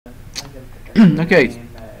Okay,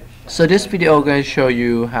 so this video I'm going to show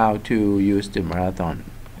you how to use the Marathon.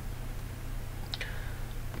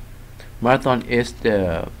 Marathon is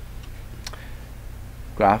the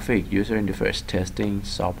graphic user interface testing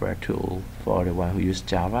software tool for the one who use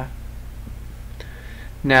Java.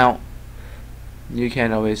 Now you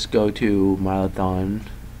can always go to Marathon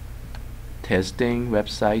testing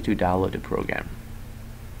website to download the program,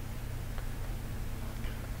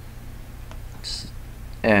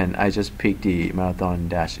 and I just picked the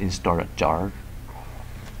marathon-install.jar.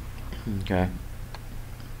 Okay.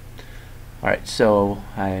 Alright, so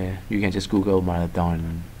you can just Google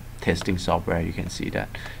Marathon testing software. You can see that.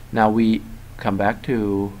 Now we come back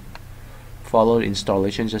to follow the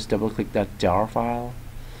installation. Just double click that jar file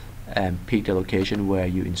and pick the location where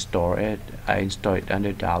you install it. I install it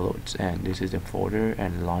under downloads, and this is the folder,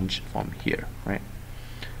 and launch from here, right?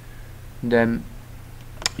 Then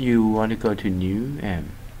you want to go to new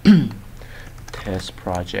and test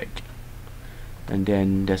project, and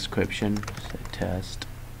then description, say test,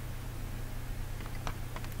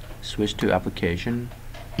 switch to application.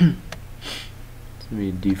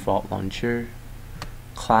 Be default launcher.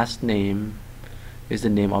 Class name is the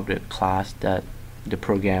name of the class that the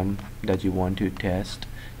program that you want to test.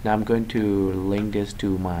 Now I'm going to link this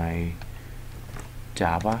to my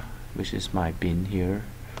Java, which is my bin here.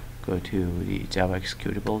 Go to the Java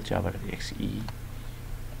executable, java.exe.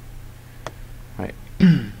 Right.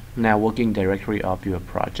 Now working directory of your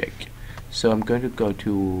project. So I'm going to go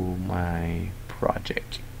to my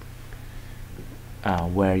project,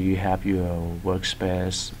 where you have your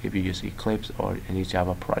workspace if you use Eclipse or any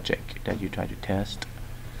Java project that you try to test.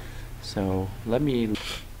 So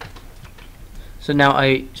now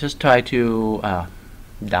I just try to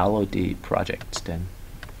download the projects then.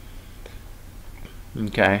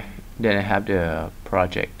 Okay, then I have the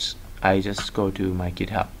projects. I just go to my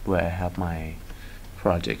GitHub where I have my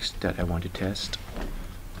projects that I want to test.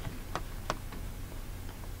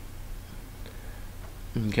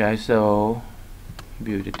 Okay, so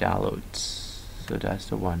view the downloads. So that's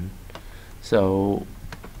the one. So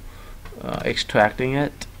extracting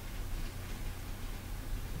it,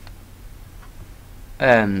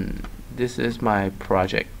 and this is my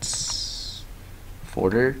projects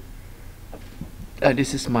folder.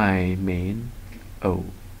 This is my main. Oh,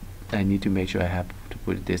 I need to make sure I have to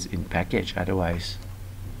put this in package, otherwise,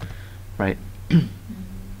 right?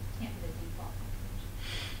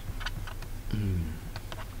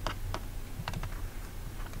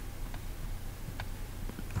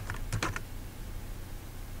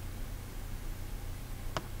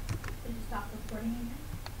 Stop recording again?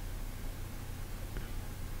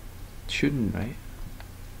 Shouldn't, right?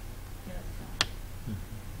 Yeah, that's fine.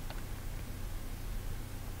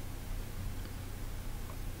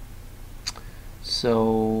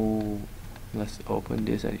 So let's open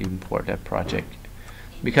this and import that project,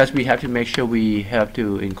 because we have to make sure we have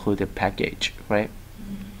to include the package, right?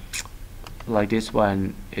 Like this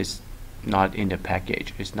one is not in the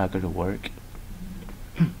package, it's not going to work.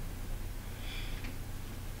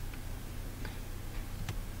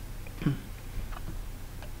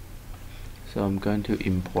 So I'm going to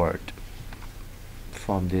import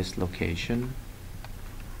from this location.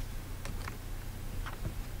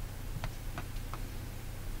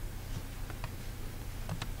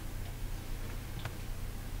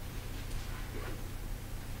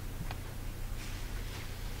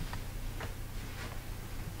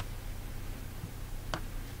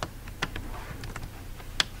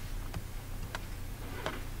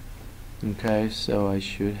 Okay, so I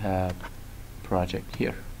should have project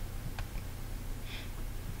here.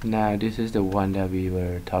 Now this is the one that we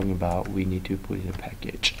were talking about. We need to put in a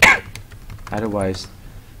package. Otherwise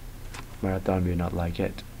Marathon will not like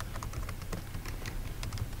it.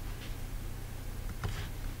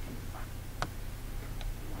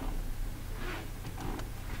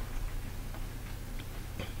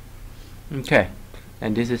 Okay,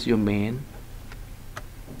 and this is your main.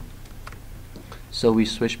 So we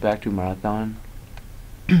switch back to Marathon.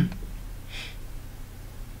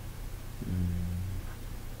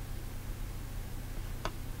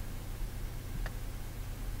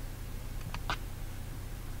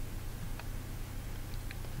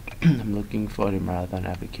 I'm looking for the Marathon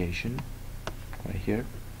application right here.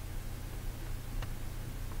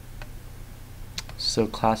 So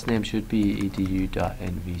class name should be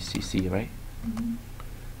edu.nvcc, right?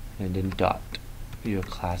 And then dot your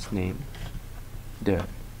class name, the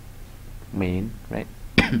main, right?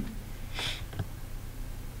 Is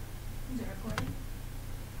it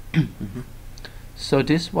recording? So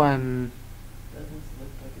this one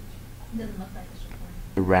Doesn't look like it's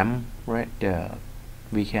recording. RAM, right?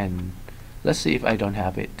 We can Let's see if I don't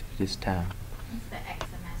have it this time. It's the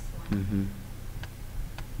XMS one. Mm-hmm.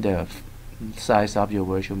 The size of your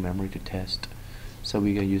virtual memory to test. So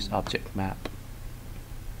we can use object map.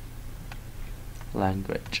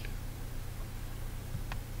 Language.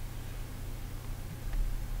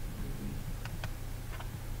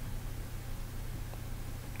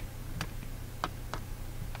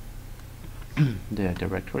 The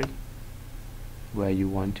directory where you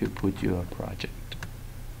want to put your project.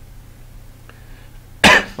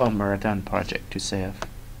 For marathon project to save.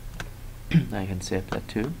 I can save that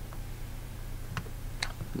too.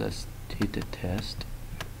 Let's hit the test.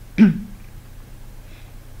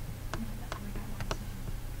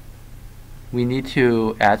 We need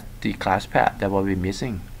to add the class path that will be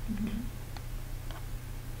missing.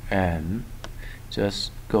 And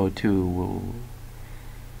just go to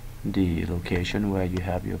the location where you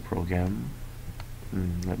have your program.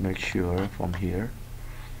 Let's make sure from here.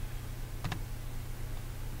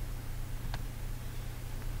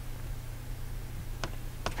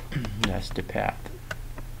 That's the path.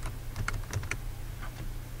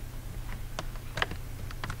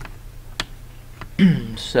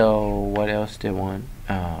 So what else they want?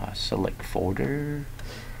 Select folder.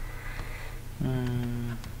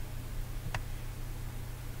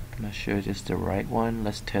 Not sure it's the right one.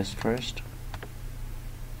 Let's test first.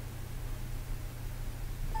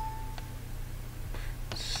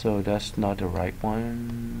 So that's not the right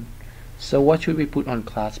one. So what should we put on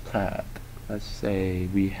class path? Let's say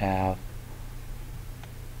we have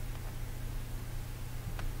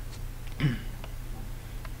You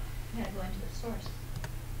gotta go into the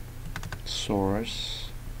source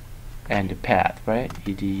and the path, right?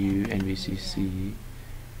 edu nvcc,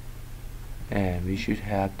 and we should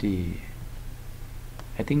have the,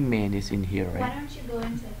 I think main is in here, Why right? don't you go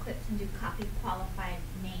into Eclipse and do copy qualified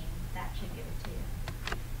name? That should give it to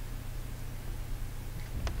you.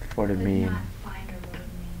 For the Would main. not find or load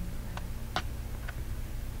name.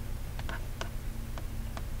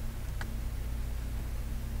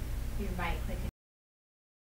 You right click and